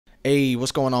Hey,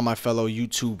 what's going on, my fellow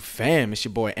YouTube fam? It's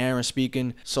your boy Aaron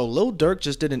speaking. So Lil Durk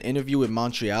just did an interview with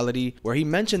Montreality where he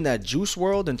mentioned that Juice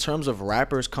WRLD, in terms of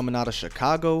rappers coming out of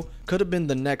Chicago, could have been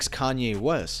the next Kanye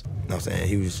West. You know what I'm saying?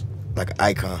 He was like an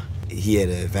icon. He had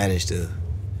an advantage to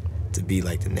be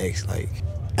like the next, like,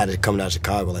 coming out of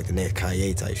Chicago, like the next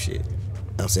Kanye type shit. You know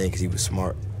what I'm saying? Because he was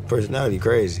smart. Personality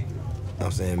crazy. You know what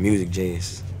I'm saying? Music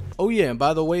genius. Oh yeah, and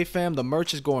by the way, fam, the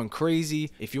merch is going crazy.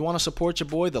 If you want to support your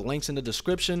boy, the link's in the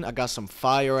description. I got some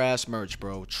fire ass merch,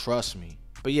 bro. Trust me.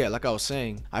 But yeah, like I was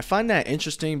saying, I find that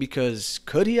interesting because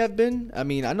could he have been? I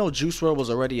mean, I know Juice WRLD was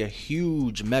already a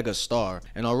huge mega star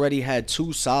and already had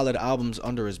 2 solid albums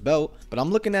under his belt, but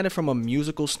I'm looking at it from a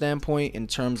musical standpoint in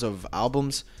terms of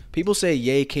albums. People say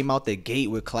Ye came out the gate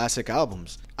with classic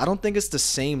albums. I don't think it's the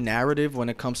same narrative when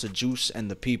it comes to Juice and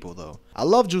the people though. I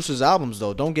love Juice's albums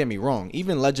though, don't get me wrong,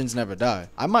 even Legends Never Die.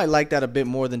 I might like that a bit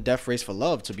more than Death Race for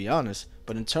Love, to be honest,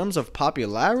 but in terms of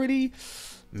popularity,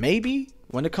 maybe?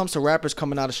 When it comes to rappers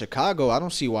coming out of Chicago, I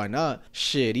don't see why not.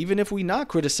 Shit, even if we not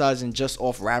criticizing just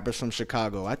off rappers from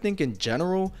Chicago, I think in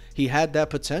general, he had that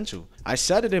potential. I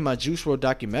said it in my Juice WRLD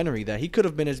documentary that he could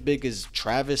have been as big as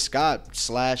Travis Scott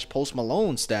 / Post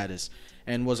Malone status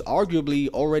and was arguably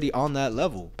already on that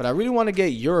level. But I really want to get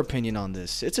your opinion on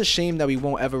this. It's a shame that we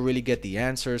won't ever really get the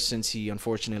answer since he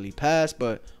unfortunately passed,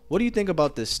 but what do you think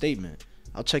about this statement?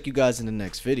 I'll check you guys in the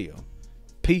next video.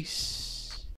 Peace.